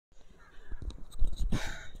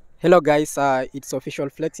Hello guys, it's official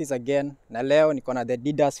flexes again. Na leo niko na the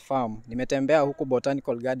Didas farm. Nimetembea huku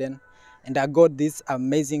Botanical Garden and I got this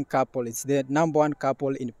amazing couple. It's the #1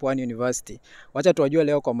 couple in Kwani University. Wacha tuwajue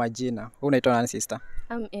leo kwa majina. Wewe unaitwa nani sister?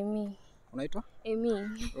 I'm Amy. Unaitwa? Amy. Wewe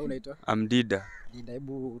unaitwa? I'm Dida. Dida,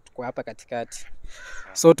 hebu tuko hapa katikati.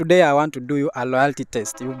 So today I want to do you a loyalty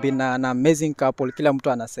test. You've been an amazing couple. Kila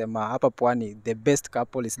mtu anasema hapa Pwani the best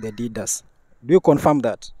couple is the Didas. Do you confirm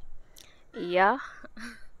that? Yeah.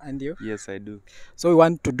 And you? Yes, I do. So we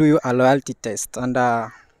want to do you a loyalty test and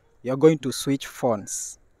you're going to switch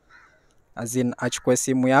phones. As in, achukue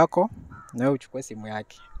simu yako na wewe uchukue simu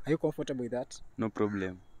yake. Are you comfortable with that? No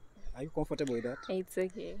problem. Are you comfortable with that? It's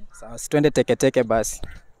okay. Sawa, so, twende teke basi.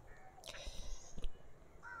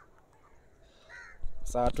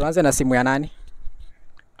 Sawa, tuanze na simu ya nani?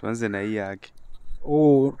 Tuanze na hii yake.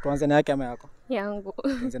 Tuanze na yake ama yako? Yangu.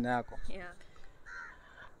 Tuanze na yako. Yeah.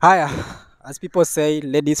 Haya, as people say,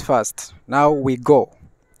 ladies first. Now we go.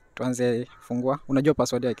 Tuanze fungua. Unajua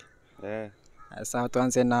password yake? Yeah. Sawa,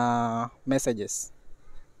 tuanze na messages.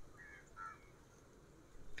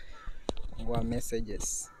 Fungua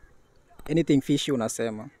messages. Anything fishy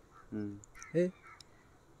unasema? Hey.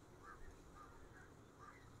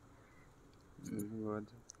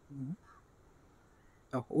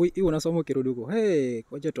 Hii unasoma ukirudi huko. Hey,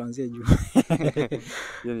 ngoja tuanzie juu.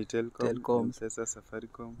 Hiyo ni Telcom. Sasa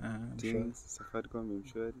Safaricom. Teams, Safaricom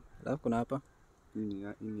mshwari. Alafu kuna hapa. Hii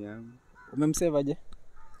ni yangu. Umemsave aje?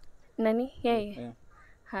 Nani? Yeye. Yeah.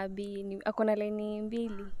 Habi ako na line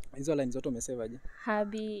 2. Hizo line zote umesave aje?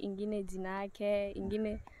 Habi, ingine jina yake,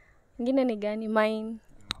 ingine ni gani? Mine.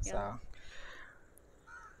 Sawa.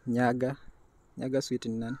 Nyaga sweet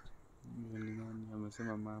ni nani? Ni nani?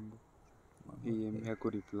 Amesema mambo. Hii haku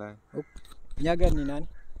reply. Nyaga ni nani?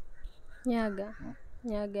 Nyaga.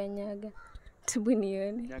 Nyaga. Tubu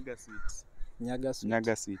nione. Nyaga sweet.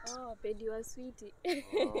 Nyaga sweet. Oh, pedi wa sweet.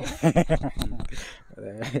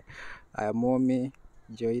 Mommy,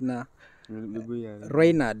 Joina, Lubuya.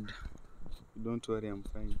 Reynard. Don't worry, I'm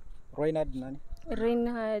fine. Reynard nani?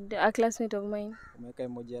 Reynard, a classmate of mine. Umeweka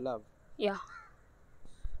emoji ya love? Yeah.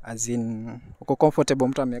 As in, uko comfortable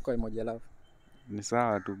mtu ameweka emoji ya love? Ni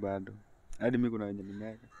sawa tu bado. Hadi mimi kuna wenye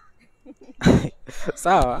nimeweka.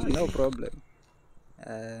 Sawa, no problem.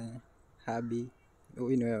 Habi,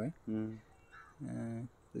 huyu ni wewe?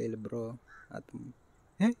 Little bro.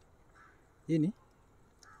 Hii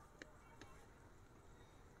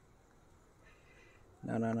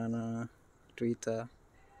na Twitter.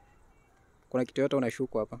 Kuna kitu yote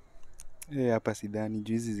unashuku hapa? Hapa sidhani.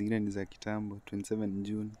 Juizi zingine ni za kitambo, 27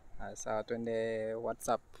 June. Sawa, twende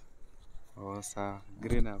WhatsApp. Sawa.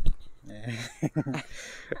 Green up.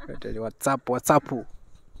 WhatsApp.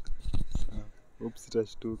 Oops,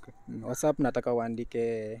 sitashtuka. WhatsApp nataka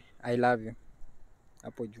uandike I love you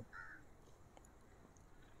hapo juu.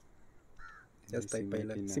 Just type I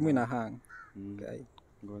love you. Simu ina hang. Okay.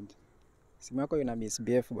 Ngoja. Simu yako ina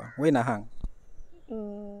misbehave ba. Wewe ina hang?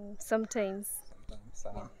 Sometimes.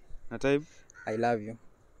 Sawa. Na type I love you.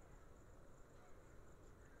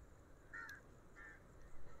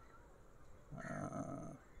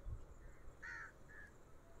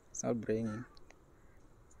 It's not bringing.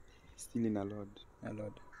 still in a load.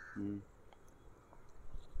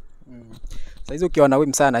 Sasa hizo ukiona wewe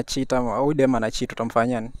msana anacheat au dem anacheat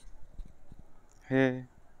utamfanya nini?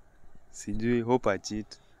 Sijui, hope I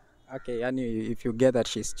cheat. Okay, yani if you get that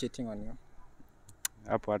she's cheating on you.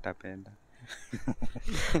 Hapo atapenda.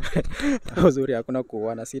 Uzuri hakuna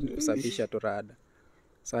kuona, si kusafisha tu rada.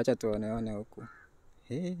 So acha tuone huku.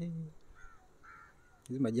 Hizi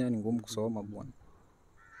majina ni ngumu kusoma bwana.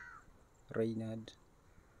 Reynard.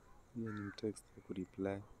 Hiyo ni text ku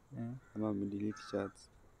reply. Ama delete chats.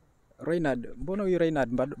 Reynard, mbona huyu Reynard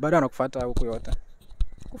bado anakufuata huku yote?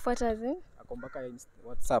 Kufuata zi? Ako mpaka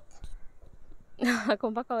WhatsApp.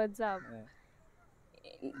 Ako mpaka WhatsApp.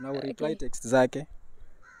 Na reply text zake.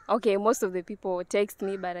 Okay, most of the people text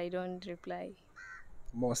me but I don't reply.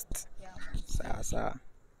 Most. Yeah. Sawa.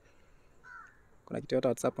 Kuna kitu yote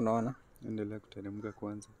WhatsApp unaona? Endelea kuteremka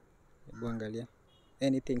kwanza. Hebu angalia.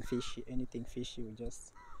 Anything fishy we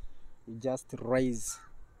just raise.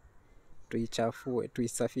 Tuichafue,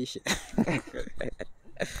 tuisafishe.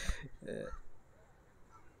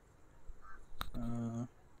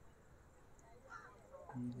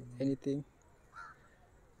 Anything?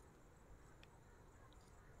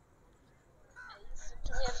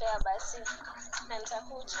 Tumia fare basi na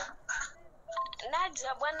nitakuja.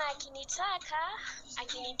 Naja bwana akinitaka,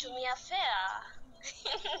 akinitumia fare.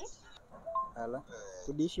 Ala.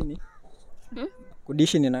 Kudishi ni?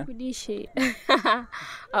 Kudishi ni nani? Kudishi.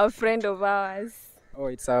 A friend of ours. Oh,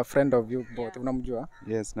 it's a friend of you both. Unamjua?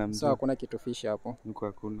 Yes, namjua. So hakuna kitu fish hapo. Huko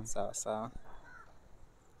hakuna. Sawa sawa.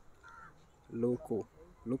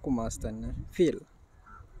 Luku master ni Phil.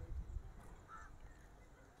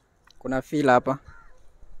 Kuna Phil hapa.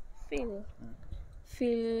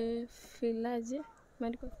 Phil. Phil aje?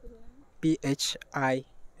 Maandiko Phil. PHIL.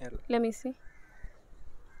 Let me see.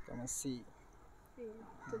 Kama si. Phil.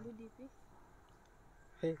 TBDP.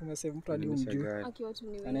 Hey, umesema mtu hadi umjue. Aki watu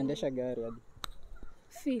ni wengi. Anaendesha gari hadi.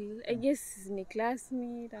 Phil, I guess ni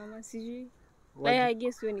classmate ama sijui. I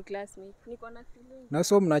guess wewe ni classmate. Niko na Phil. Na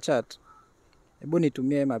so mna chat. Hebu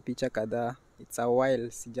nitumie mapicha kadhaa. It's a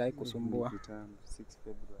while sijai kusumbua. 6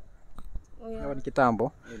 February. Oh, yeah. Ni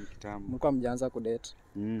kitambo. Ni kitambo. Mlikuwa mjaanza kudate.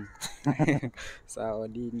 Sawa,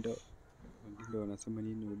 Odindo. Odindo unasema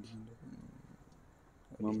nini Odindo?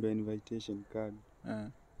 Mambo ya invitation card.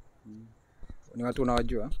 Ni watu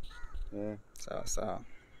unawajua? Sawa sawa.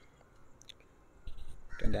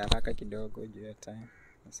 Twende haraka kidogo juu ya time.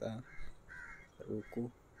 Sawa.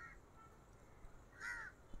 Ruku.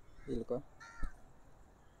 Ilikuwa?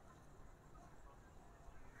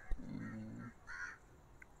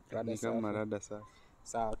 Ni kama rada safi.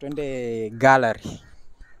 Sawa, twende gallery.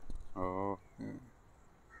 Oh.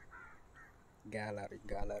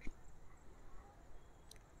 Gallery.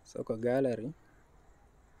 So kwa gallery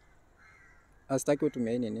asitaki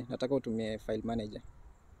utumie nini? Nataka utumie file manager.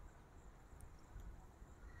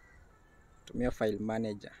 Tumia file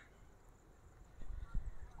manager.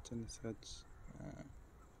 Tena search.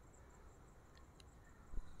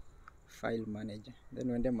 File manager.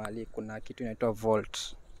 Then uende mahali kuna kitu inaitwa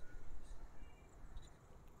vault.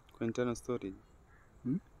 Kwa internal storage.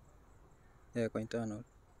 Yeah, kwa internal.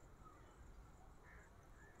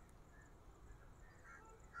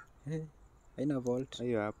 Hey, haina vault.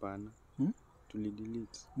 Hiyo hapana.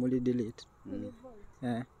 Muli delete.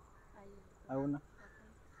 Yeah. Hauna?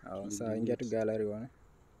 Sawa, ingia tu gallery wana.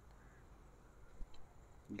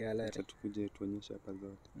 Gallery. Tukuje tuonyeshe hapa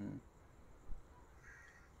zote.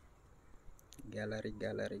 Gallery.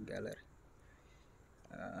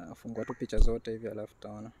 Fungua tu picha zote hivi alafu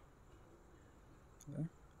taona.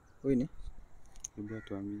 Winnie? Hebu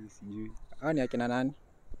tuambie sijui. Hao ni akina nani?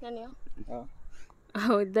 Nani hao?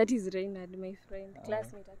 Oh, that is Reynard, my friend.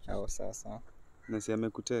 Classmate actually. Sawa. Na si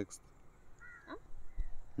amekutext?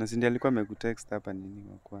 Na si ndiye alikuwa amekutext hapa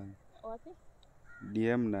nini wa kwanza? Wapi?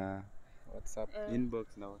 DM na WhatsApp.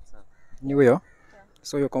 Inbox na WhatsApp. Ni huyo? Yeah.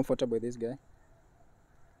 So you're comfortable with this guy?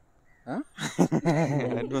 Huh?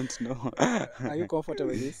 I don't know. Are you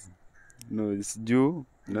comfortable with this? No, it's juu.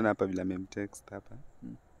 Naona hapa bila memtext hapa.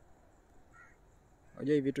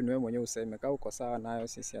 Unajua hivi vitu ni wewe mwenyewe useme kama uko sawa nayo,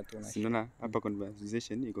 sisi hatuna. Sinaona hapa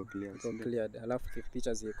conversation iko clear. Iko clear. Alafu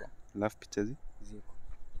pictures ziko. Alafu pictures ziko.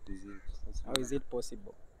 How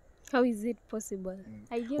is it possible?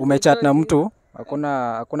 Umechat na mtu,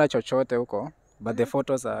 hakuna chochote huko, but the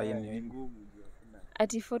photos are in.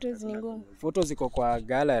 Ati photos ni ngumu. Photos ziko kwa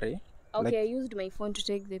gallery. Okay, I used my phone to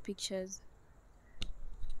take the pictures.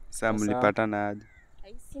 Sasa mlipatana aje?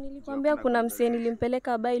 Si nilikwambia kuna msee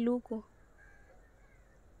nilimpeleka bai luku.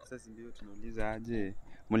 Sasa ndio tunauliza aje.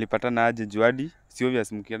 Mlipatana aje juadi? Si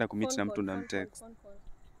obvious mkienda kumeet na mtu na mtext.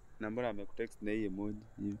 Na mbona amekutext na hii emoji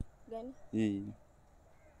hiyo? Gani?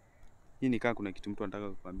 Hii ni kama kuna kitu mtu anataka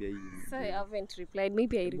kukuambia hii. So I haven't replied.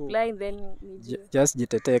 Maybe I reply then just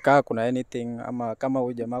jitetee kama kuna anything ama kama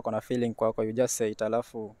huyu jamaa kuna feeling kwako, you just say it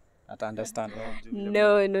alafu ata understand.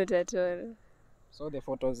 No, not at all. So the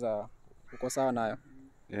photos are uko sawa nayo?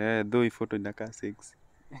 Though hii photo inakaa sexy.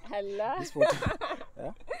 Hala. This photo.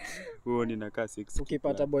 Huo ni inakaa sexy.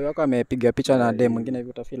 Ukipata boy wako amepiga picha na dem mwingine hivi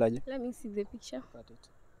utafeel aje? Let me see the picture.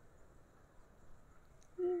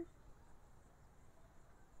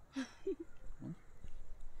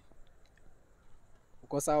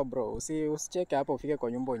 Uko sawa bro, usicheke hapo ufike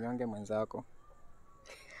kwa nyumba unyonge mwenzako.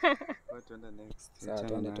 Tuende next. Sawa,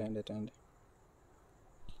 twende.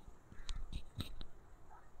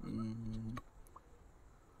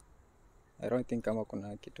 I don't think kama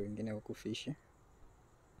kuna kitu kingine huku fishi.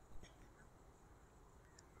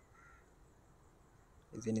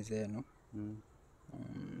 Hizi ni zenu.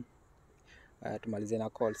 Tumalize na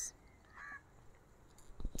calls.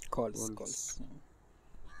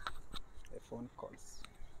 The phone calls.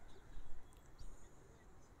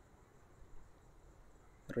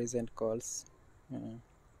 Recent calls.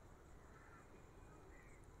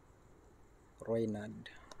 Reynard.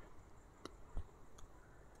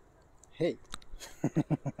 Hey.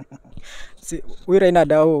 See, we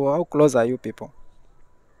Reynard, how close are you people?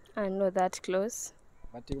 I'm not that close.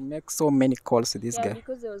 But you make so many calls to this guy. Yeah,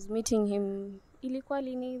 because I was meeting him ilikuwa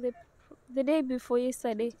lini the day before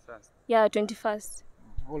yesterday. 21st. Yeah, 21st.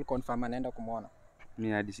 All confirm anaenda kumuona.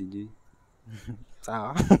 Mimi hadi sijui.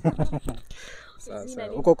 Sawa.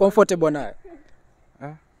 Sawa. Uko comfortable naye?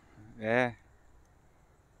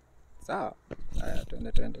 Sawa. Haya,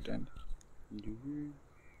 twende.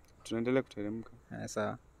 Tunaendelea kuteremka.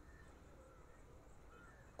 Sawa.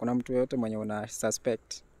 Kuna mtu yote mwenye una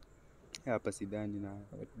suspect? Hapa sidhani na.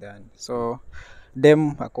 So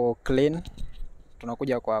dem ako clean,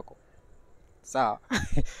 tunakuja kwako. Sawa.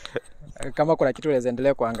 Kama kuna kitu unaweza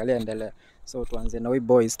endelea kuangalia, endelea. So tuanze na we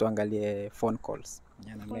boys, tuangalie phone calls.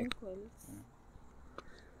 Phone calls.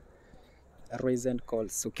 Recent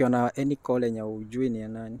calls. Ukiona any call yenye hujui ni ya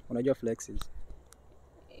nani? Unajua flexes?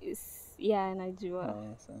 Yeah,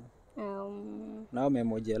 najua. Na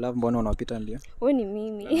umemoja love, mbona unapita mbio? Wewe ni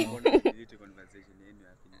mimi. Delete conversation yenu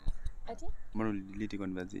hapo. Ati? Mbona delete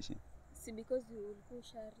conversation? Si because ulikuwa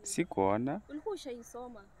ushari. Sikuona. Ulikuwa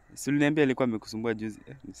ushaisoma. Si uliniambia alikuwa amekusumbua juzi.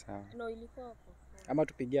 Ni sawa. No, ilikuwa hapo. Ama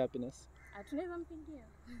tupigie Happiness? Tunaweza mpigia.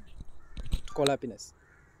 Call Happiness.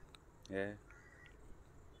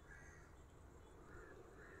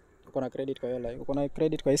 Uko na credit kwa hiyo line? Uko na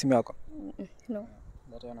credit kwa hii simu yako? No.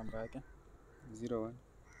 Data namba yake 01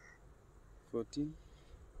 14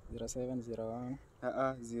 0701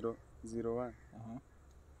 001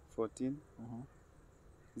 14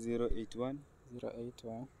 081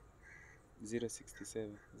 067.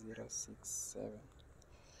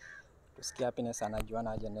 Tusikie Happiness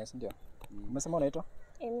anajuana aje Ness, ndio? Umesema unaitwa?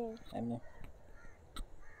 Emi.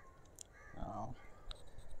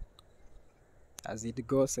 As it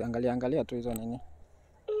goes, angalia tu hizo nini.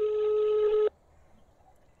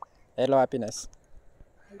 Hello Happiness.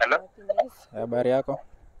 Hello. Habari yako?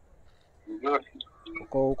 Nzuri.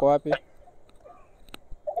 Uko wapi?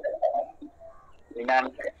 Ni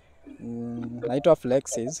nani? Naitwa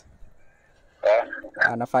Flexes.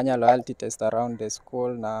 Anafanya loyalty test around the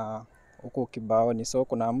school na huku Kibaoni. So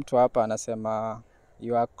kuna mtu hapa anasema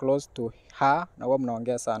you are close to her na wewe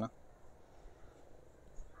mnaongea sana.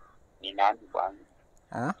 Ni nani bwana?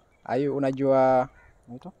 Unajua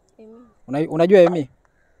unaitwa? Emi. Unajua Emi?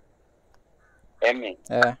 Emi.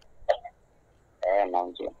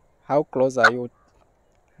 Naongea. How close are you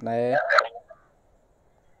na yeye?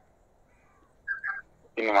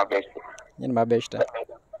 Ni mabeste. Ni mabeste.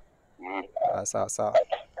 Sawa.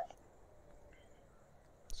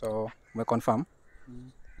 So, umeconfirm?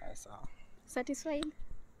 Sawa. Satisfied?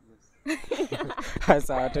 Yes.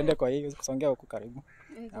 Sawa, twende kwa hiyo kusongea huku karibu.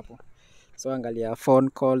 Hapo. So angalia phone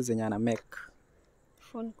calls zenye ana make.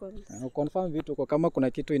 Phone calls. Confirm vitu kwa kama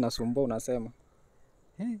kuna kitu inasumbua unasema.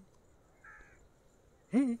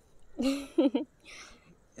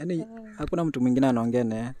 Yaani hakuna mtu mwingine anaongea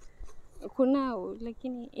naye. Kunao,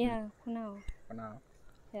 lakini kunao.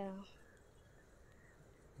 Yeah.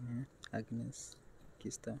 Agnes.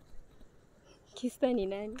 Kista ni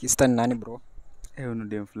nani? Kista ni nani bro? Huyu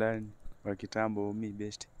dem fulani wa kitambo mi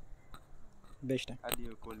best. Best. Hadi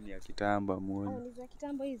hiyo call ni ya kitambo muone. Ni za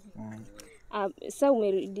kitambo hizi. Sasa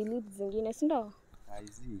umedelete zingine, si ndio?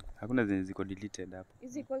 Hizi hakuna zenye ziko deleted hapo.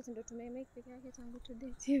 Hizi calls ndio tumemake peke yake tangu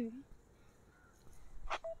today TV.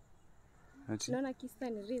 Naona Kista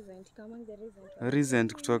ni recent, kama the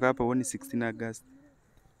recent kutoka hapa huoni 16 August.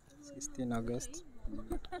 16 August.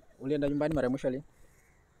 Ulienda nyumbani mara mwisho lini?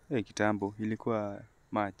 Kitambo ilikuwa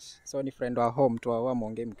March. So ni friend wa home tu wa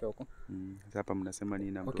muongee mke wako. Hapa mnasema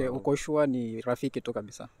nini na okay, uko sure ni rafiki tu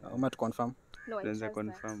kabisa? Ama tu confirm? No, Tunaweza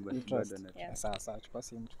confirm but bado na. Sawa, chukua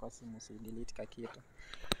simu si delete ka kitu.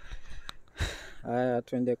 Haya,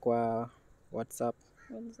 twende kwa WhatsApp.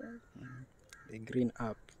 The green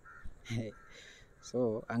app.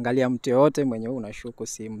 So angalia mtu yote mwenye unashuku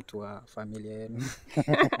si mtu wa familia yenu.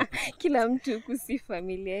 Kila mtu kusi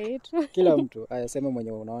familia yetu. Kila mtu. Haya, sema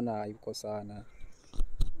mwenye unaona yuko sana.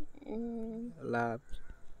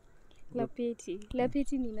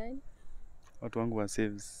 Lapeti ni nani? Watu wangu wa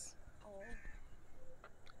saves.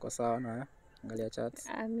 Kwa sawa na angalia chats.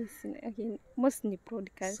 Okay, most ni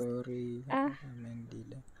podcast. Sorry.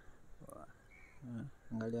 Amendile.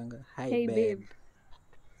 Angalia. Hey babe.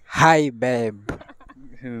 Hi babe.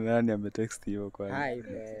 Nani ametext hiyo kwa? Hi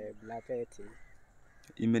babe, Lapeti.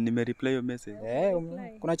 Nime reply your message.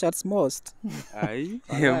 Kuna chats most.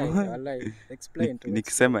 Wallahi. Explain to.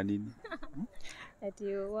 Nikisema nini? Ati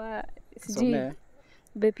sijui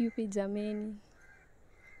babe yupi jameni.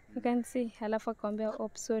 You can see halafu akwambia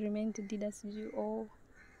sorry meant to did as you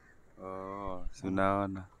si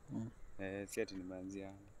unaona. Si ati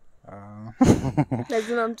nimeanzia.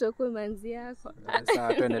 Lazima mtu akue manzi yako.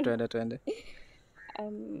 Sawa, twende.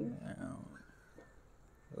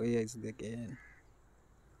 Where is the game?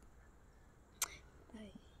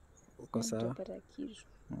 Uko sawa?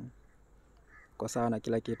 Uko sawa na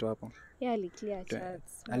kila kitu hapo? Yeah, aliclear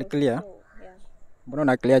chats. Aliclear? Yeah. Mbona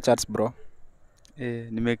una clear chats bro?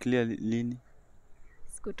 Nimeclear lini?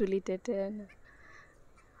 Siku tuliteteana.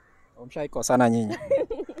 Umshaiko sana nyinyi.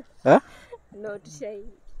 No,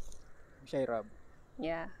 Mshairab.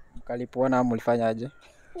 Yeah. Mkalipuana mlifanyaje?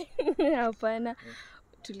 Hapana.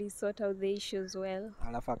 Tulisort out the issues well.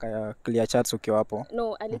 Alafu aka clear chats ukiwa hapo?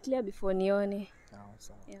 No, aliclear before nione.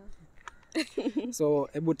 Sawa. Yeah. So,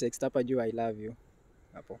 hebu text hapa juu I love you.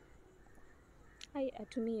 Hapo.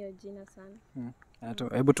 Atumia hiyo jina sana.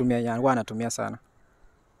 Hebu tumia yangu anatumia sana.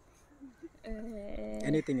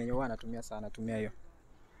 Anything yenye huwa anatumia sana, tumia hiyo.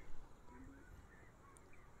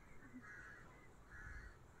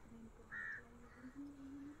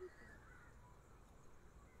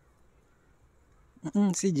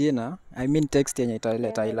 Si jina. I mean text yenye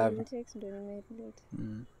italeta I love you. Text ndio nimeupload.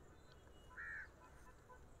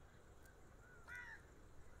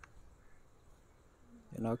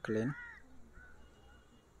 Clean.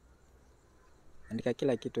 Andika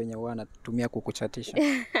kila kitu yenye huwa anatumia kukuchatisha.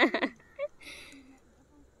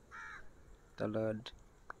 Lord.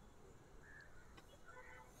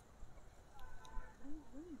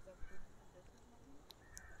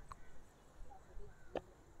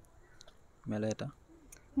 Meleta.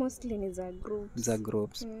 Mostly ni za groups. Za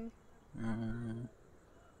groups.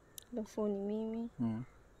 The phone mimi.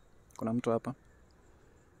 Kuna mtu hapa?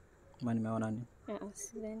 Mimi nimeona nini?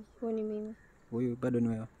 Sidhani. Phone mimi. Huyu bado ni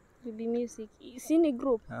wewe? Baby music. Si ni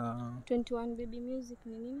group? 21 baby music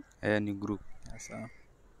ni nini? Ni group. Sawa.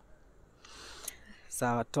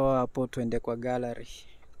 Sawa, toa hapo tuende kwa gallery.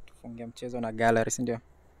 Tufunge mchezo na gallery, si ndio?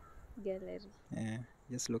 Gallery. Yeah,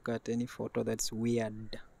 just look at any photo that's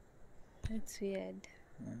weird. That's weird.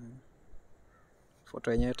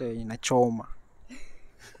 Photo yenyewe inachoma.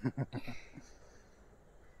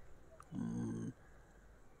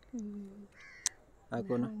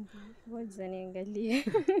 Hakuna. Wacha niangalie.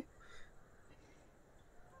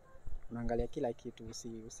 Unaangalia kila kitu,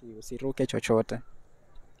 usiruke chochote.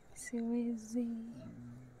 Siwezi.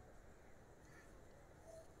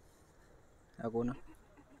 Hakuna.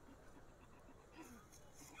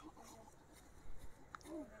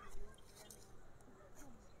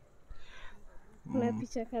 Kuna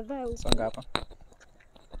picha kadhaa huko. Songa hapa.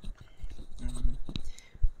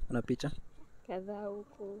 Kuna picha kadhaa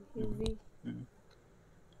huko hivi.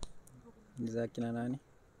 Ni za kina nani?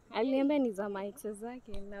 Aliambia ni za ex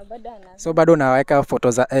zake na bado ana. So bado unaweka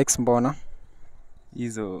photo za ex mbona?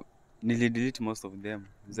 Hizo nilidelete most of them.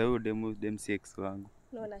 Za huyo dem si ex wangu.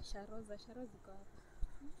 No, na sharo ziko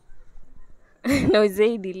hapa. No,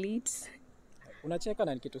 they delete. Unacheka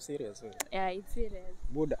na ni kitu serious wewe? Yeah, it's serious.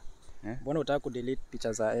 Buda. Mbona unataka kudelete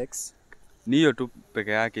picha za ex? Ni hiyo tu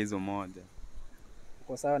peke yake hizo moja.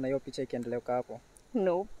 Uko sawa na hiyo picha ikiendelea hapo?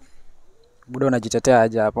 Nope. Buda unajitetea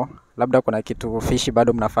aje hapo? Labda kuna kitu fishi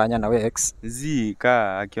bado mnafanya na wewe ex?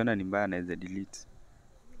 Akiona ni mbaya anaweza delete.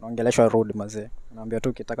 Naongeleshwa rude mazee. Naambia tu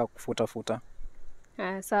ukitaka kufuta.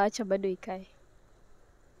 Sawa, acha bado ikae.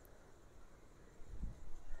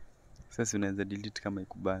 Sasa unaweza delete kama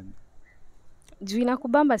ikubani. Juu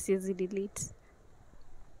inakubamba siwezi delete.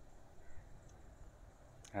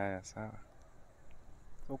 Haya, sawa.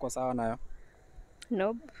 Uko sawa nayo?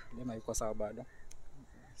 Nope. Lema yuko sawa bado.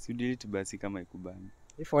 Si delete basi kama ikubani.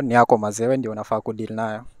 Hii phone ni yako mazee, wewe ndio unafaa kudeal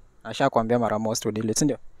nayo. Ashakwambia mara most to delete,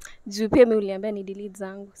 ndio? Juu pia mimi uliambia ni delete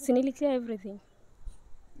zangu. Si niliclear everything.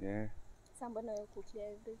 Yeah. Sasa mbona wewe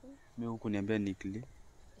kuclear everything? Mimi huku niambia ni clear.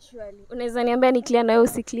 Surely. Unaweza niambia ni clear na wewe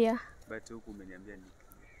usi clear? But huku umeniambia ni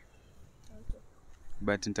clear. Okay.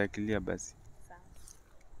 But nita clear basi. Sawa.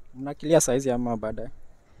 Mna clear size ama baadaye?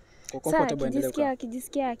 Kwa comfortable endelee kwa.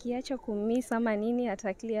 Akijisikia akiacha kumiss ama nini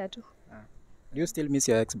ata clear tu. Do you still miss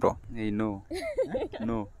your ex bro? Hey, no.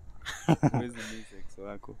 No. Huwezi miss ex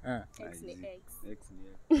wako. Ex ni ex. Ex ni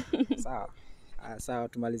ex. Sawa. Sawa,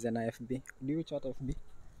 tumalize na FB. Do you chat FB?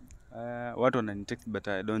 Watu wananitext but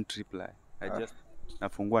I don't reply. I just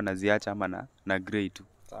nafungua naziacha ama na grey tu.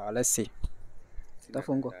 Sawa, let's see.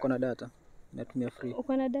 Tafungua kuna data. Natumia free.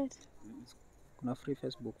 Uko na data? Kuna free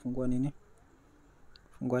Facebook. Fungua nini?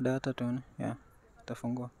 Fungua data tu. Yeah.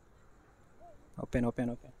 Tafungua.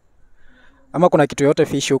 Open. Ama kuna kitu yote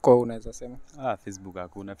fish huko unaweza sema? Facebook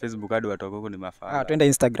hakuna. Facebook hadi watu wako ni mafala. Twende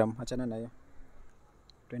Instagram, achana na hiyo.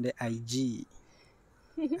 Twende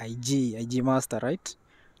IG master, right?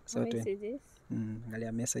 So messages.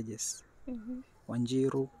 Angalia messages.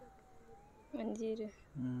 Wanjiru.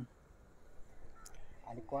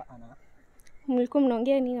 Alikuwa ana. Mlikuwa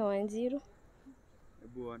mnaongea nini na Wanjiru?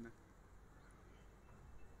 Hebu ona.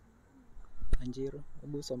 Wanjiru,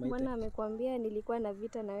 hebu soma ite. Mbona amekwambia nilikuwa na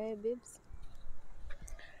vita na wewe babes?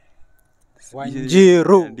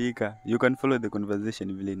 Wanjiru. Andika. You can follow the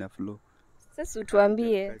conversation vile ina flow. Sasa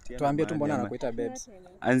utuambie. Tuambie tu mbona anakuita babes.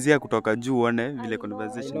 Anzia kutoka juu uone vile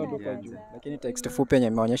conversation Kwa ilianza. juu. Lakini text fupi yenye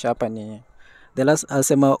imeonyesha hapa ni the last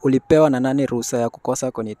asema ulipewa na nani ruhusa ya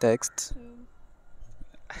kukosa kwenye text.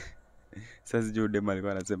 Sasa sijui dem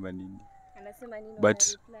alikuwa anasema nini. Anasema nini?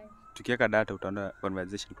 But tukiweka data utaona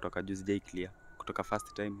conversation kutoka juu sijai clear. Kutoka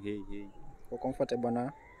first time hey. Uko comfortable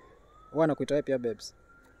na wewe anakuita wewe pia babes.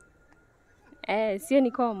 Sio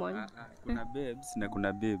ni common. Kuna babes na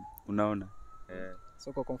kuna babe. Unaona? So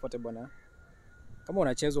uko comfortable na kama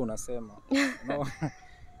unachezwa unasema. No.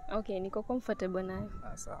 Okay, niko comfortable nayo.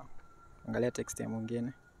 Sawa. Angalia text ya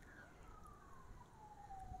mwingine.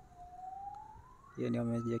 Hiyo ni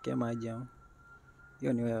amejiwekea maji hapo.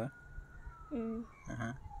 Hiyo ni wewe.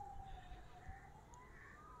 Aha.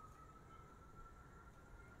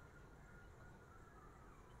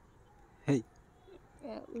 Hey.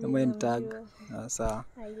 Kama ni tag. Sawa.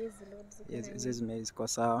 Hizi ziko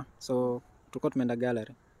sawa. So tuko tumeenda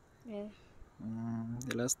gallery.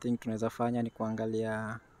 The last thing tunaweza fanya ni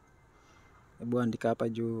kuangalia, hebu andika hapa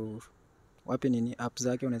juu wapi nini app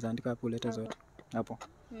zake, unaweza andika hapo ulete zote hapo.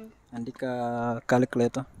 Andika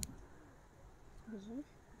calculator.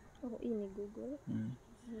 Hii ni Google.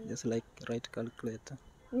 Just like write calculator.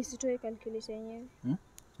 Nisitoe calculator yenyewe.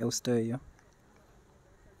 Usitoe hiyo.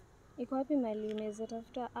 Iko wapi mali unaweza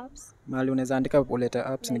tafuta apps? Mali unaweza andika ulete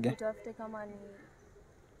apps nige. Tafute kama ni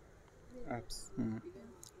Apps.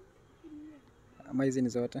 Ama hizi ni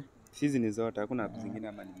zote? Hizi ni zote, hakuna apps zingine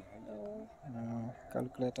ama ni.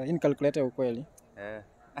 Calculator. Hii ni calculator ukweli?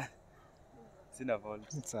 Sina vault.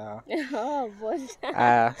 Sawa.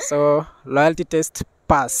 vault. So loyalty test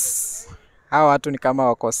pass. Hawa watu ni kama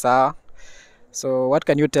wako sawa. So what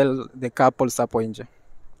can you tell the couples hapo nje?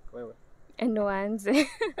 Wewe. Endo anze.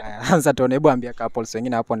 Anza tuone, hebu ambia couples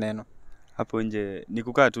wengine hapo neno. Hapo nje ni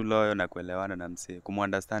kukaa tu loyo na kuelewana na msee,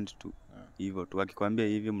 kumunderstand tu. Hivyo tu, akikwambia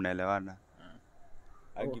hivi mnaelewana.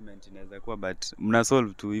 Argument inaweza kuwa but mna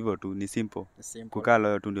solve tu hivyo tu, ni simple. Kukaa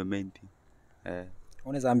loyo tu ndio main thing.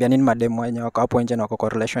 Unaweza ambia nini mademu wenye wako hapo nje na wako kwa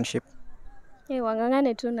relationship?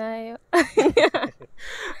 Wangangane tu nayo.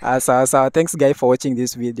 Sawa. Thanks guys for watching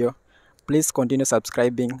this video. Please continue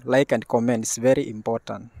subscribing, like and comment. It's very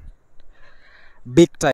important. Big time.